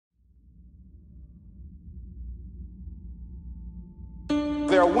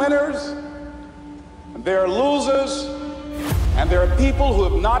there are winners, and there are losers, and there are people who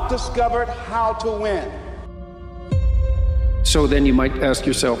have not discovered how to win. So then you might ask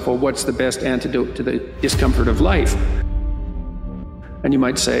yourself, well, what's the best antidote to the discomfort of life? And you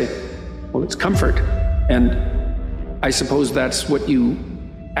might say, well, it's comfort. And I suppose that's what you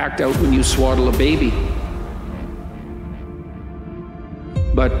act out when you swaddle a baby.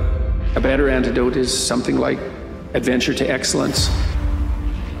 But a better antidote is something like adventure to excellence.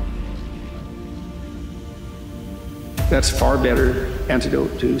 That's far better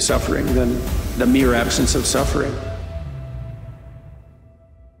antidote to suffering than the mere absence of suffering.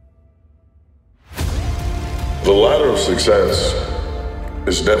 The ladder of success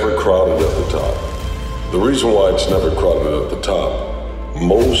is never crowded at the top. The reason why it's never crowded at the top,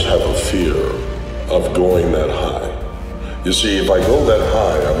 most have a fear of going that high. You see, if I go that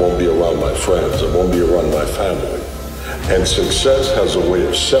high, I won't be around my friends, I won't be around my family. And success has a way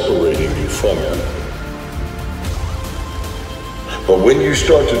of separating you from it. But when you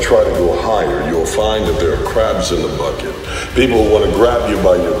start to try to go higher, you'll find that there are crabs in the bucket. People want to grab you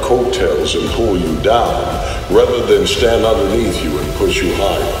by your coattails and pull you down, rather than stand underneath you and push you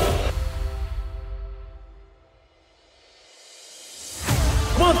higher.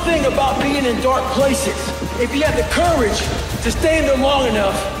 One thing about being in dark places, if you have the courage to stay in there long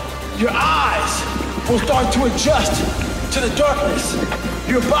enough, your eyes will start to adjust to the darkness.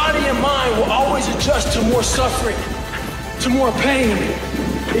 Your body and mind will always adjust to more suffering, to more pain.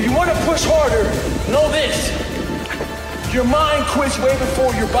 If you want to push harder, know this. Your mind quits way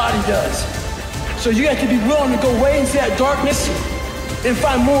before your body does. So you have to be willing to go way into that darkness and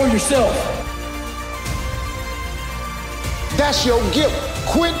find more of yourself. That's your gift.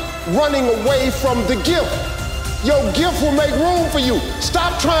 Quit running away from the gift. Your gift will make room for you.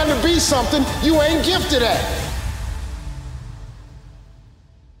 Stop trying to be something you ain't gifted at.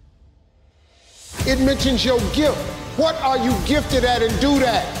 It mentions your gift. What are you gifted at, and do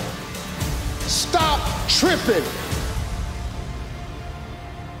that? Stop tripping.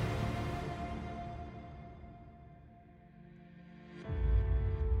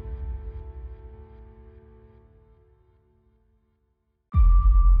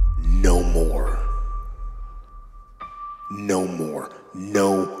 No more. No more.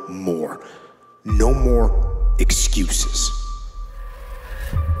 No more. No more excuses.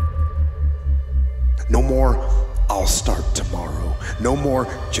 No more, I'll start tomorrow. No more,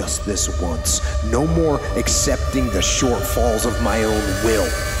 just this once. No more accepting the shortfalls of my own will.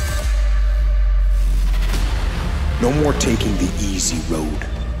 No more taking the easy road.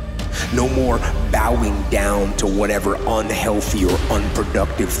 No more bowing down to whatever unhealthy or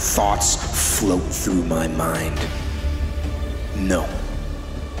unproductive thoughts float through my mind. No.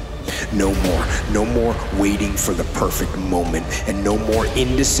 No more. No more waiting for the perfect moment, and no more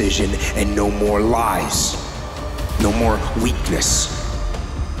indecision, and no more lies. No more weakness.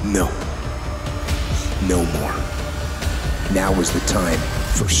 No. No more. Now is the time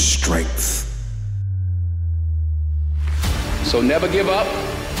for strength. So never give up.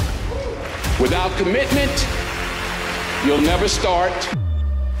 Without commitment, you'll never start.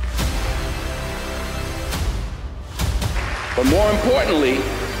 But more importantly,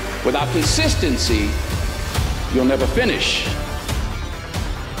 without consistency, you'll never finish.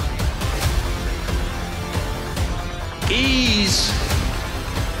 Ease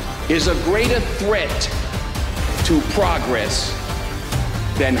is a greater threat to progress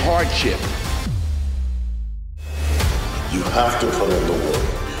than hardship. You have to put in the work.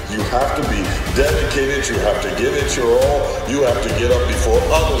 You have to be dedicated, you have to give it your all, you have to get up before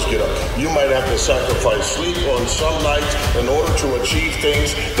others get up. You might have to sacrifice sleep on some nights in order to achieve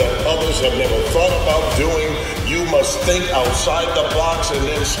things that others have never thought about doing. You must think outside the box and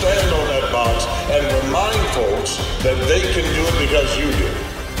then stand on that box and remind folks that they can do it because you do.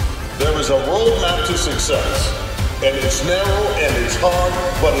 There is a roadmap to success. And it's narrow and it's hard,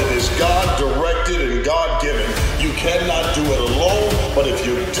 but it is God-directed and God-given. You cannot do it alone, but if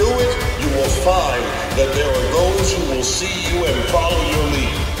you do it, you will find that there are those who will see you and follow your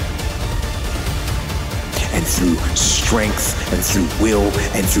lead. And through strength, and through will,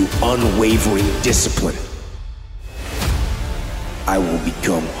 and through unwavering discipline, I will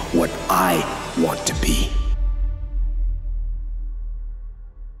become what I want to be.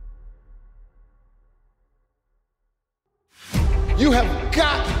 You have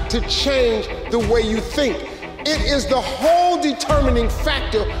got to change the way you think. It is the whole determining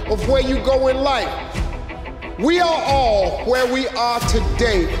factor of where you go in life. We are all where we are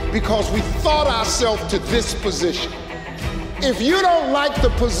today because we thought ourselves to this position. If you don't like the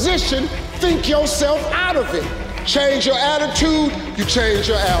position, think yourself out of it. Change your attitude, you change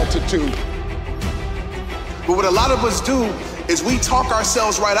your altitude. But what a lot of us do is we talk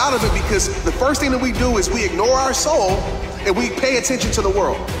ourselves right out of it, because the first thing that we do is we ignore our soul and we pay attention to the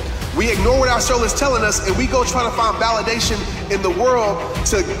world. We ignore what our soul is telling us, and we go try to find validation in the world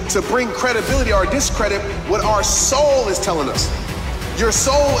to bring credibility or discredit what our soul is telling us. Your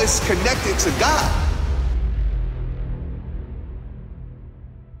soul is connected to God.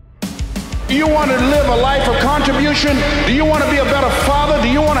 Do you want to live a life of contribution? Do you want to be a better father? Do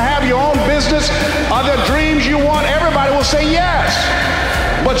you want to have your own business? Are there dreams you want? Everybody will say yes.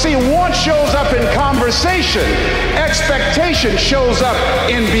 But see, want shows up in conversation. Expectation shows up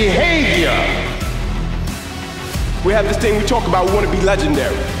in behavior. We have this thing we talk about, we want to be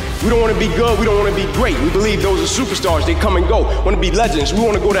legendary. We don't want to be good, we don't want to be great. We believe those are superstars, they come and go. We want to be legends, we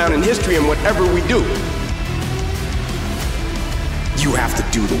want to go down in history in whatever we do. You have to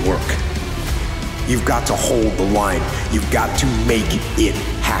do the work. You've got to hold the line. You've got to make it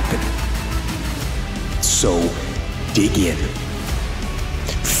happen. So, dig in.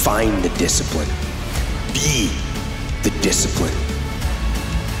 Find the discipline. Be the discipline.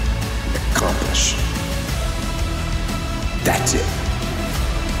 Accomplish. That's it.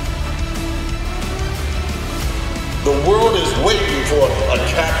 The world is waiting for a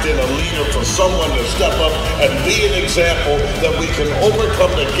captain, a leader, for someone to step up and be an example that we can overcome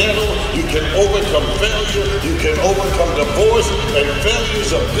the ghetto, you can overcome failure, you can overcome divorce and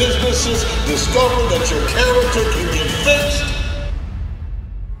failures of businesses, discover that your character can get fixed,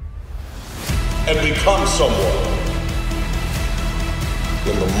 and become someone.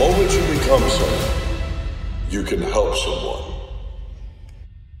 And the moment you become someone, you can help someone.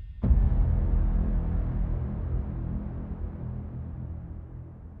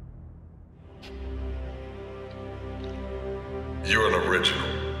 You're an original.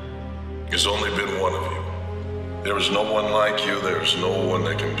 There's only been one of you. There is no one like you. There is no one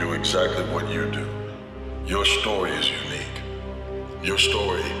that can do exactly what you do. Your story is unique. Your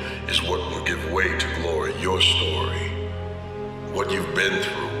story is what will give way to glory. Your story. What you've been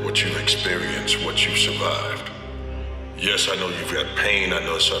through, what you've experienced, what you've survived. Yes, I know you've had pain. I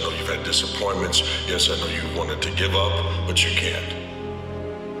know you've had disappointments. Yes, I know you wanted to give up, but you can't.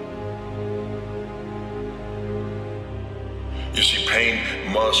 You see, pain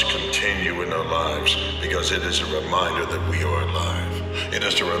must continue in our lives because it is a reminder that we are alive. It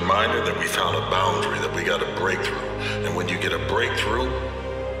is a reminder that we found a boundary, that we got a breakthrough. And when you get a breakthrough,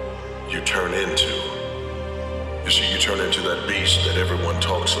 you turn into that beast that everyone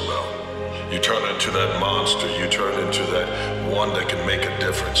talks about. You turn into that monster. You turn into that one that can make a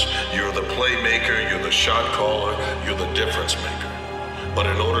difference. You're the playmaker, you're the shot caller, you're the difference maker. But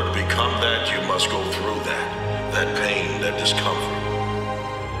in order to become that, you must go through that pain, that discomfort.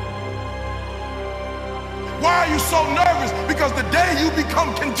 Why are you so nervous? Because the day you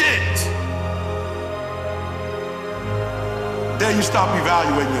become content, the day you stop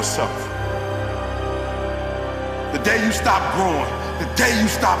evaluating yourself, the day you stop growing, the day you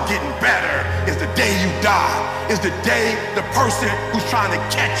stop getting better is the day you die, is the day the person who's trying to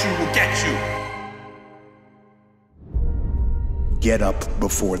catch you will get you. Get up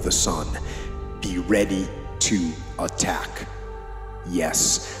before the sun. Be ready to attack.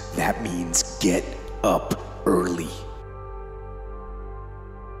 Yes, that means get up early.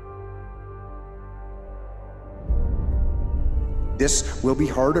 This will be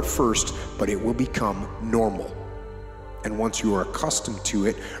hard at first, but it will become normal. And once you are accustomed to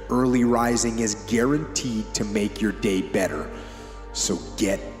it, early rising is guaranteed to make your day better. So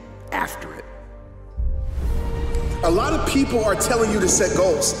get after it. A lot of people are telling you to set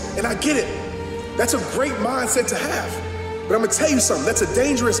goals, and I get it. That's a great mindset to have. But I'm gonna tell you something, that's a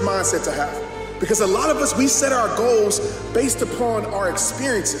dangerous mindset to have. Because a lot of us, we set our goals based upon our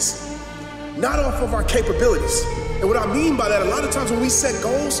experiences, not off of our capabilities. And what I mean by that, a lot of times when we set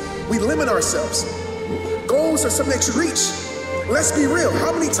goals, we limit ourselves. Goals are something that you reach. Let's be real,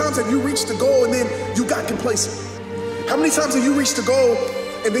 how many times have you reached the goal and then you got complacent? How many times have you reached the goal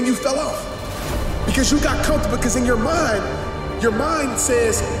and then you fell off? Because you got comfortable, because in your mind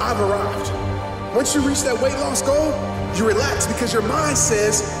says, I've arrived. Once you reach that weight loss goal, you relax because your mind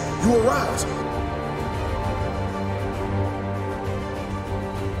says you arrived.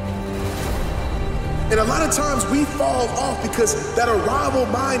 And a lot of times we fall off because that arrival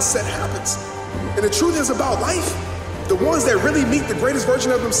mindset happens. And the truth is about life, the ones that really meet the greatest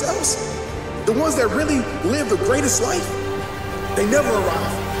version of themselves, the ones that really live the greatest life, they never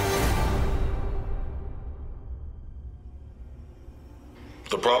arrive.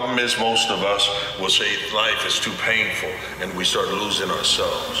 The problem is most of us will say life is too painful and we start losing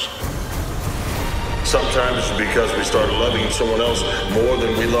ourselves. Sometimes it's because we started loving someone else more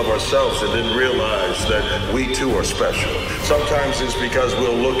than we love ourselves and didn't realize that we too are special. Sometimes it's because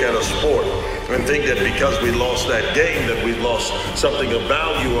we'll look at a sport and think that because we lost that game that we lost something of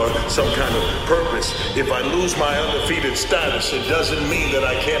value or some kind of purpose. If I lose my undefeated status, it doesn't mean that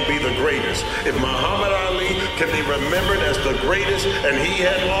I can't be the greatest. If Muhammad Ali can be remembered as the greatest and he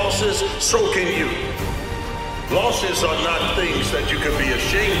had losses, so can you. Losses are not things that you can be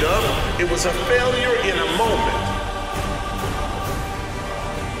ashamed of. It was a failure in a moment.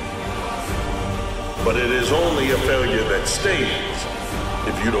 But it is only a failure that stays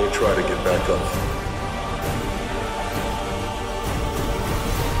if you don't try to get back up.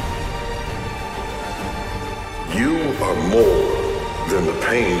 You are more than the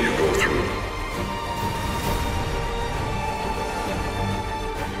pain you go through.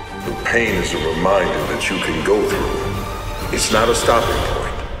 Pain is a reminder that you can go through. It's not a stopping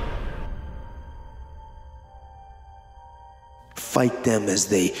point. Fight them as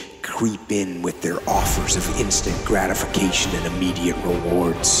they creep in with their offers of instant gratification and immediate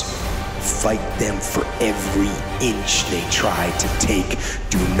rewards. Fight them for every inch they try to take.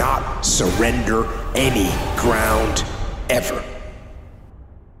 Do not surrender any ground ever.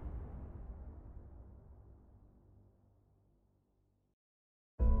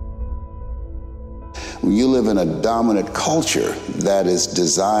 You live in a dominant culture that is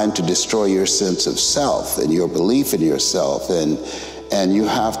designed to destroy your sense of self and your belief in yourself, and you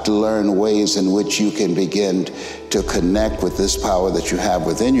have to learn ways in which you can begin to connect with this power that you have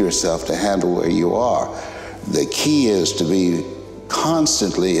within yourself to handle where you are. The key is to be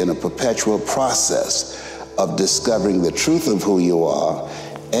constantly in a perpetual process of discovering the truth of who you are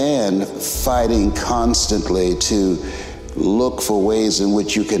and fighting constantly to look for ways in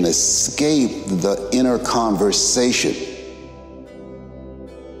which you can escape the inner conversation.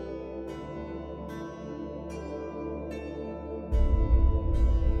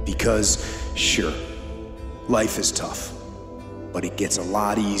 Because, sure, life is tough, but it gets a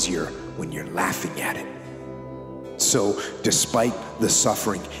lot easier when you're laughing at it. So, despite the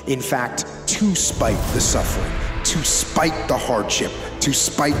suffering, in fact, to spite the suffering, to spite the hardship, to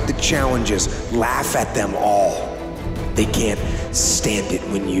spite the challenges, laugh at them all. They can't stand it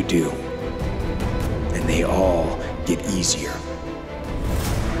when you do. And they all get easier.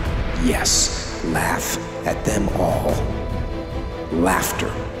 Yes, laugh at them all.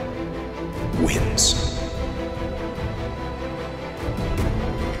 Laughter wins.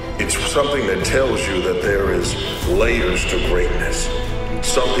 It's something that tells you that there is layers to greatness.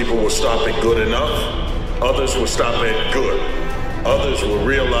 Some people will stop at good enough. Others will stop at good. Others will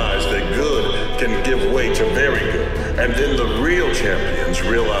realize that good can give way to very good. And then the real champions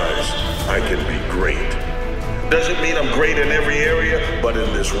realize I can be great. Doesn't mean I'm great in every area, but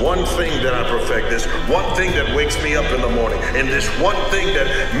in this one thing that I perfect, this one thing that wakes me up in the morning, and this one thing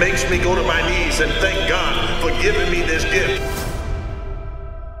that makes me go to my knees and thank God for giving me this gift.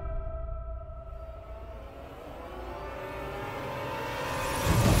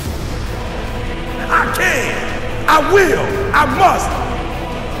 I can, I will, I must.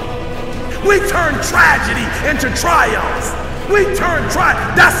 We turn tragedy into triumph. We turn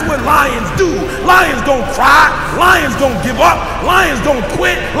that's what lions do. Lions don't cry, lions don't give up, lions don't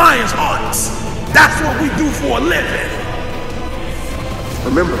quit, lions hunt. That's what we do for a living.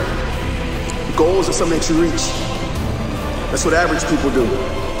 Remember, goals are something that you reach. That's what average people do.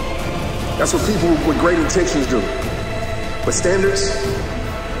 That's what people with great intentions do. But standards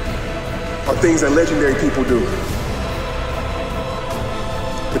are things that legendary people do.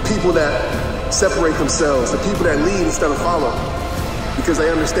 The people that separate themselves, the people that lead instead of follow, because they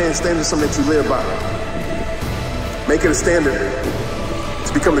understand standards is something that you live by. Make it a standard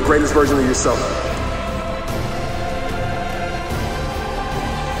to become the greatest version of yourself.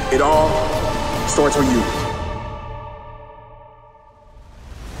 It all starts with you.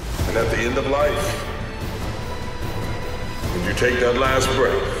 And at the end of life, when you take that last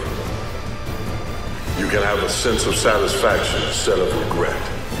breath, you can have a sense of satisfaction instead of regret.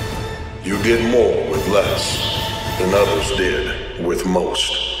 You did more with less than others did with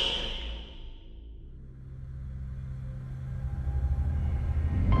most.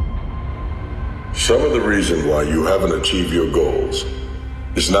 Some of the reason why you haven't achieved your goals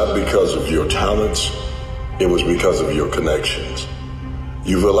is not because of your talents, it was because of your connections.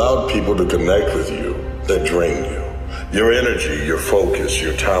 You've allowed people to connect with you that drain you. Your energy, your focus,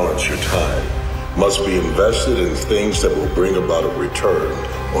 your talents, your time must be invested in things that will bring about a return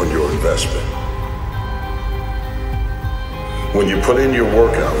on your investment. When you put in your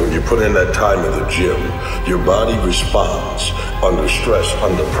workout, when you put in that time in the gym, your body responds under stress,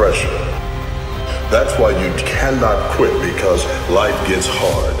 under pressure. That's why you cannot quit, because life gets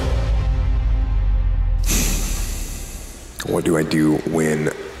hard. What do I do when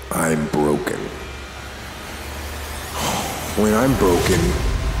I'm broken? When I'm broken,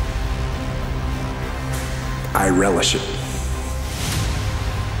 I relish it.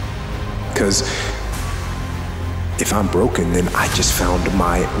 Because if I'm broken, then I just found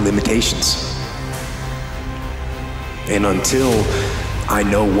my limitations. And until I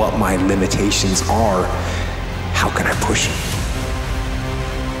know what my limitations are, how can I push them?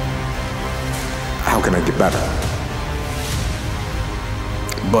 How can I get better?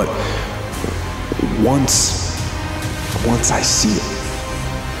 But once I see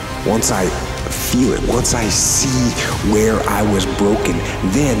it, once I feel it, once I see where I was broken,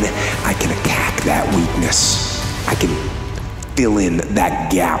 then I can attack that weakness. I can fill in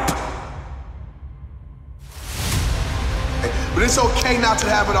that gap. But it's okay not to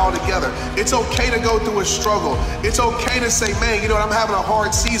have it all together. It's okay to go through a struggle. It's okay to say, man, you know what, I'm having a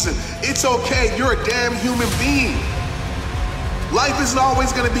hard season. It's okay, you're a damn human being. Life isn't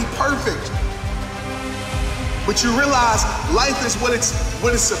always gonna be perfect. But you realize life is what it's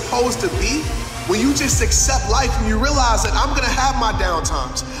supposed to be. When you just accept life and you realize that I'm gonna have my down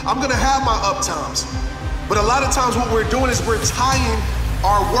times. I'm gonna have my up times. But a lot of times what we're doing is we're tying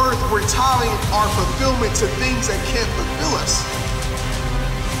our worth, we're tying our fulfillment to things that can't fulfill us.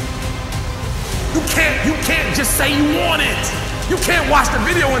 You can't just say you want it. You can't watch the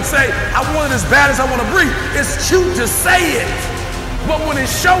video and say, I want it as bad as I want to breathe. It's cute to say it. But when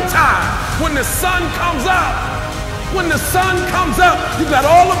it's showtime, when the sun comes up, you got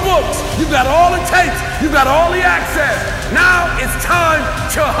all the books, you got all the tapes, you got all the access. Now it's time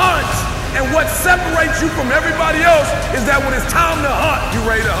to hunt. And what separates you from everybody else is that when it's time to hunt, you're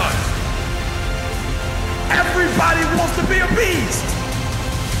ready to hunt. Everybody wants to be a beast.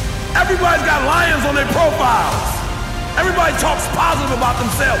 Everybody's got lions on their profiles. Everybody talks positive about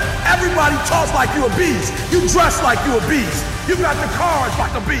themselves. Everybody talks like you're a beast. You dress like you're a beast. You got the cars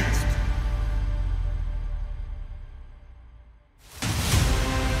like a beast.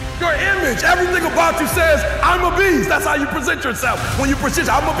 Your image, everything about you says, I'm a beast. That's how you present yourself. When you present,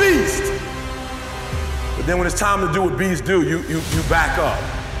 I'm a beast. But then when it's time to do what beasts do, you back up.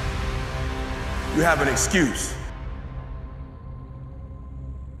 You have an excuse.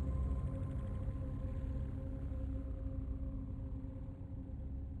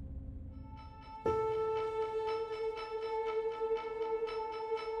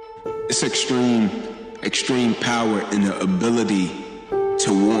 It's extreme power in the ability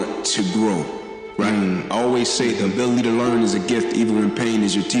to want to grow, right? I always say the ability to learn is a gift, even when pain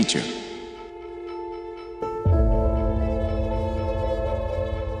is your teacher.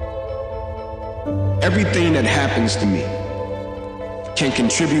 Everything that happens to me can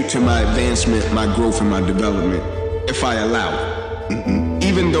contribute to my advancement, my growth, and my development if I allow it.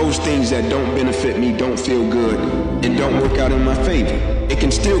 Even those things that don't benefit me, don't feel good, and don't work out in my favor, it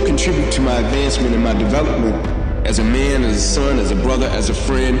can still contribute to my advancement and my development as a man, as a son, as a brother, as a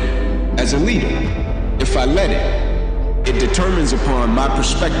friend, as a leader. If I let it, it determines upon my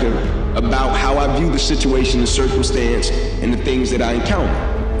perspective about how I view the situation, the circumstance, and the things that I encounter.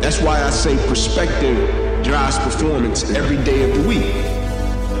 That's why I say perspective drives performance every day of the week.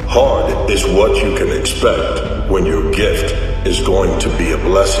 Hard is what you can expect when your gift is going to be a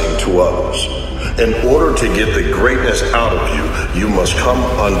blessing to others. In order to get the greatness out of you, you must come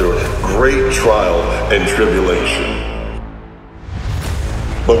under great trial and tribulation.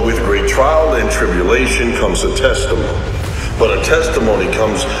 But with great trial and tribulation comes a testimony. But a testimony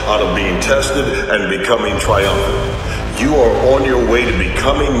comes out of being tested and becoming triumphant. You are on your way to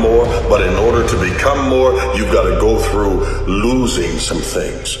becoming more, but in order to become more, you've got to go through losing some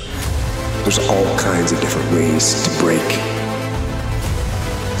things. There's all kinds of different ways to break.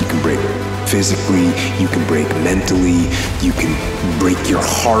 You can break physically, you can break mentally, you can break your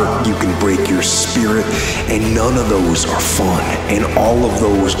heart, you can break your spirit, and none of those are fun, and all of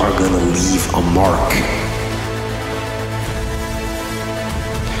those are gonna leave a mark.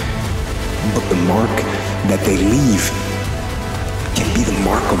 But the mark that they leave can be the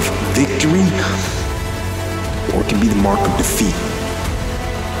mark of victory, or it can be the mark of defeat.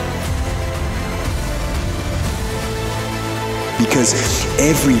 Because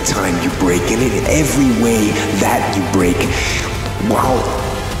every time you break, and in every way that you break, while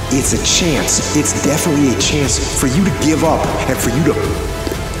it's a chance, it's definitely a chance for you to give up and for you to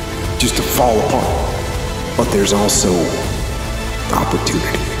just to fall apart. But there's also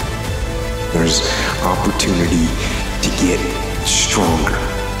opportunity. There's opportunity to get stronger.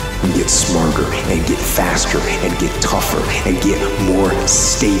 and get smarter and get faster and get tougher and get more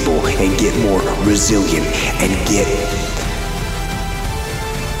stable and get more resilient and get...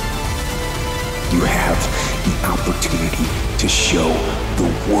 You have the opportunity to show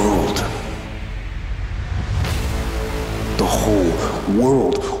the world, the whole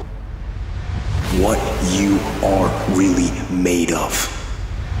world, what you are really made of.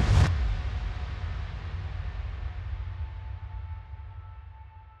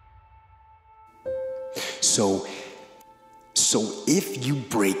 So if you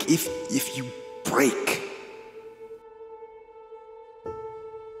break, if you break,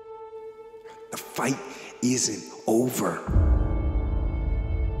 the fight isn't over.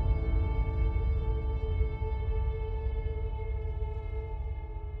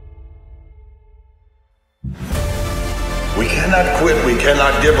 We cannot quit, we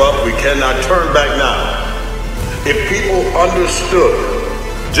cannot give up, we cannot turn back now. If people understood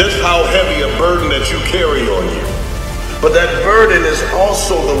just how heavy a burden that you carry on you, but that burden is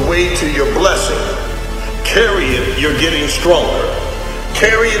also the way to your blessing. Carry it, you're getting stronger.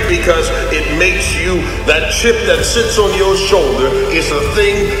 Carry it because it makes you, that chip that sits on your shoulder is a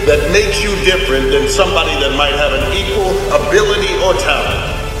thing that makes you different than somebody that might have an equal ability or talent.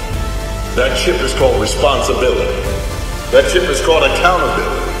 That chip is called responsibility. That chip is called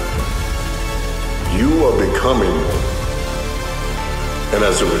accountability. You are becoming one. And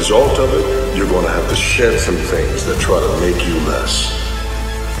as a result of it, you're going to have to shed some things that try to make you less.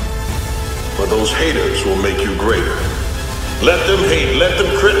 But those haters will make you greater. Let them hate, let them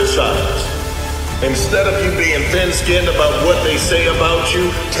criticize. Instead of you being thin-skinned about what they say about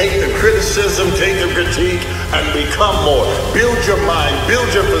you, take the criticism, take the critique, and become more. Build your mind, build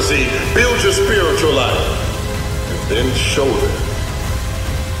your physique, build your spiritual life. And then show them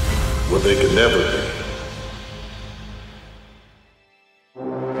what they could never be.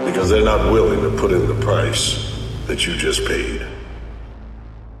 Because they're not willing to put in the price that you just paid.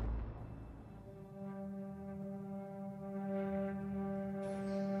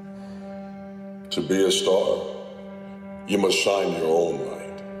 To be a star, you must shine your own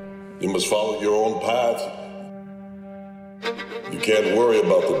light. You must follow your own path. You can't worry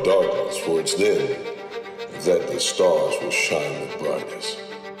about the darkness, for it's then that the stars will shine the brightest.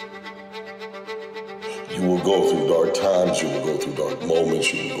 You will go through dark times, you will go through dark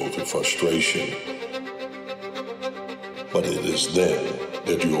moments, you will go through frustration. But it is then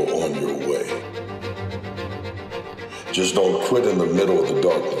that you are on your way. Just don't quit in the middle of the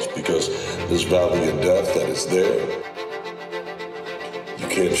darkness, because this valley of death that is there, you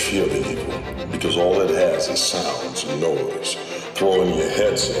can't fear the evil, because all it has is sounds and noise. Throw in your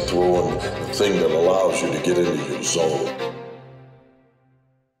headset, throw in the thing that allows you to get into your zone.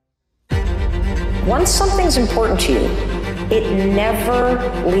 Once something's important to you, it never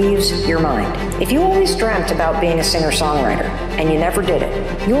leaves your mind. If you always dreamt about being a singer-songwriter and you never did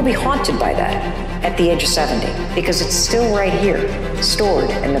it, you will be haunted by that at the age of 70, because it's still right here, stored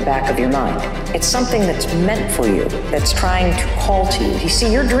in the back of your mind. It's something that's meant for you, that's trying to call to you. You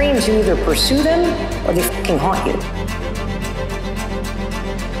see, your dreams, you either pursue them or they fucking haunt you.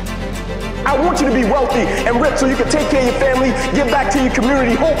 I want you to be wealthy and rich so you can take care of your family, give back to your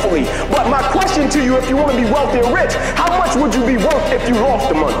community, hopefully. But my question to you, if you want to be wealthy and rich, how much would you be worth if you lost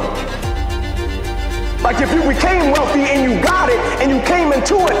the money? Like if you became wealthy and you got it and you came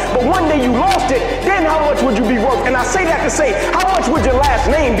into it, but one day you lost it, then how much would you be worth? And I say that to say, how much would your last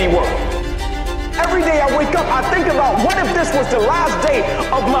name be worth? Every day I wake up, I think about, what if this was the last day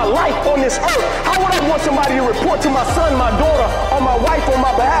of my life on this earth? How would I want somebody to report to my son, my daughter, or my wife on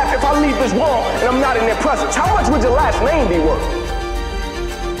my behalf if I leave this world and I'm not in their presence? How much would your last name be worth?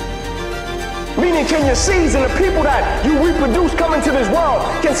 Meaning, can your seeds and the people that you reproduce come into this world,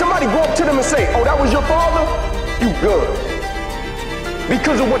 can somebody go up to them and say, oh, that was your father? You good.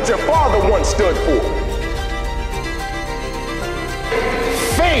 Because of what your father once stood for.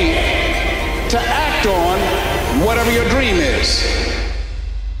 Faith to act on whatever your dream is.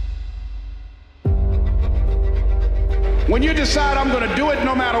 When you decide I'm going to do it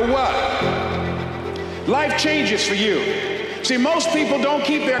no matter what, life changes for you. See, most people don't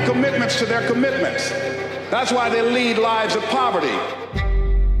keep their commitments to their commitments. That's why they lead lives of poverty.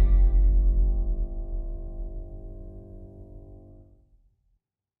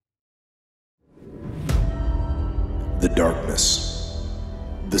 The darkness.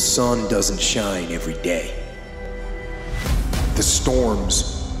 The sun doesn't shine every day. The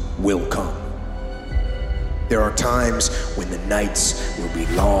storms will come. There are times when the nights will be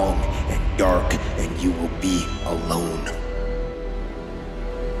long and dark and you will be alone.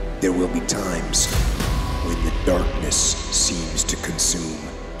 There will be times when the darkness seems to consume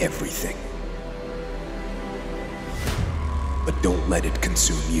everything. But don't let it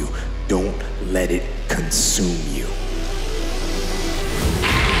consume you. Don't let it consume you.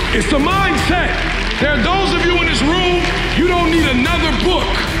 It's the mindset. There are those of you in this room, you don't need another book.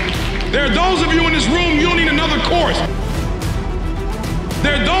 There are those of you in this room, you don't need another course.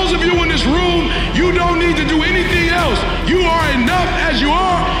 There are those of you in this room, you don't need to do anything else. You are enough as you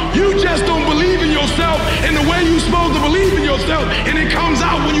are. You just don't believe in yourself in the way you're supposed to believe in yourself, and it comes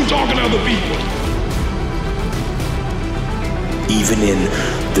out when you're talking to other people. Even in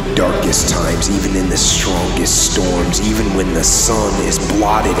the darkest times, even in the strongest storms, even when the sun is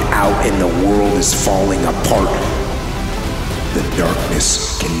blotted out and the world is falling apart, the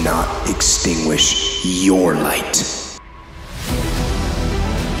darkness cannot extinguish your light.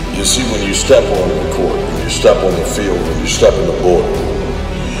 You see, when you step on the court, when you step on the field, when you step in the boardroom,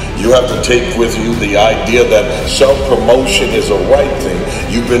 you have to take with you the idea that self-promotion is a right thing.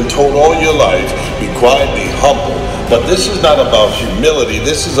 You've been told all your life, be quiet, be humble. But this is not about humility.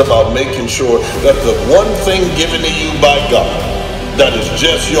 This is about making sure that the one thing given to you by God that is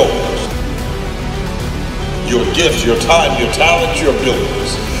just yours, your gifts, your time, your talent, your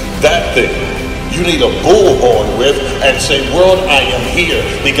abilities, that thing, you need a bullhorn with and say, world, I am here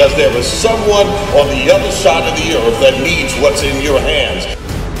because there is someone on the other side of the earth that needs what's in your hands.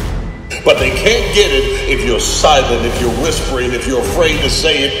 But they can't get it if you're silent, if you're whispering, if you're afraid to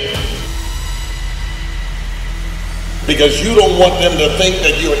say it. Because you don't want them to think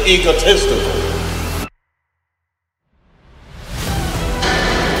that you're egotistical.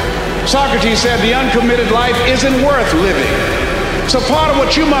 Socrates said the uncommitted life isn't worth living. So part of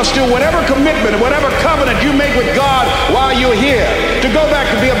what you must do, whatever commitment, whatever covenant you make with God while you're here, to go back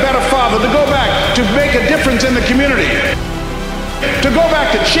to be a better father, to go back to make a difference in the community, to go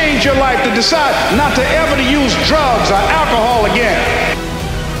back to change your life, to decide not to ever use drugs or alcohol again,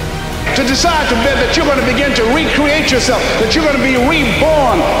 to decide that you're going to begin to recreate yourself, that you're going to be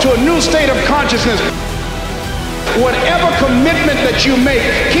reborn to a new state of consciousness. Whatever commitment that you make,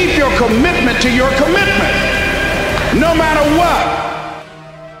 keep your commitment to your commitment, no matter what.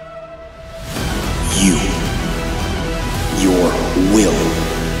 Your will,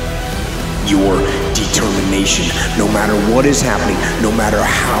 your determination, no matter what is happening, no matter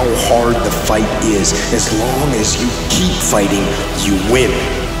how hard the fight is, as long as you keep fighting, you win.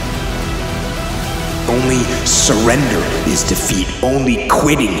 Only surrender is defeat. Only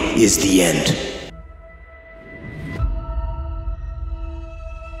quitting is the end.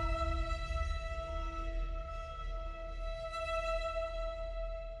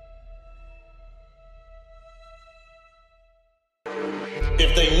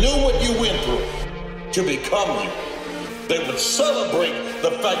 If they knew what you went through to become you, they would celebrate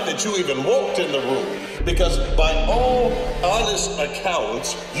the fact that you even walked in the room. Because by all honest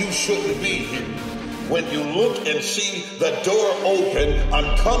accounts, you shouldn't be here. When you look and see the door open,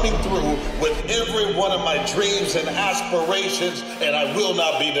 I'm coming through with every one of my dreams and aspirations, and I will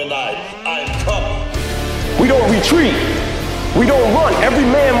not be denied. I'm coming. We don't retreat. We don't run. Every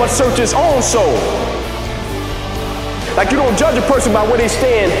man must search his own soul. Like you don't judge a person by where they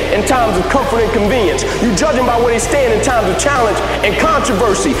stand in times of comfort and convenience. You judge them by where they stand in times of challenge and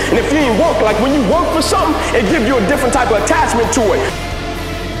controversy. And if you ain't work, like when you work for something, it gives you a different type of attachment to it.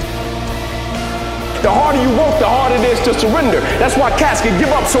 The harder you work, the harder it is to surrender. That's why cats can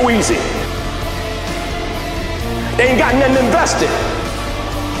give up so easy. They ain't got nothing invested.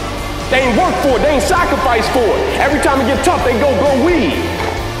 They ain't worked for it. They ain't sacrificed for it. Every time it get tough, they go grow weed.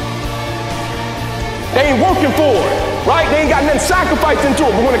 They ain't working for it, right? They ain't got nothing sacrificed into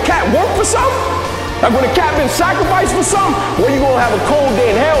it. But when a cat work for something, like when a cat been sacrificed for something, well, you gonna have a cold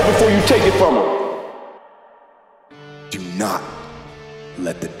day in hell before you take it from them. Do not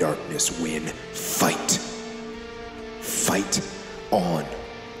let the darkness win. Fight. Fight on.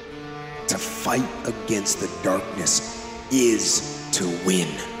 To fight against the darkness is to win.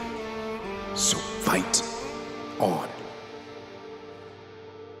 So fight on.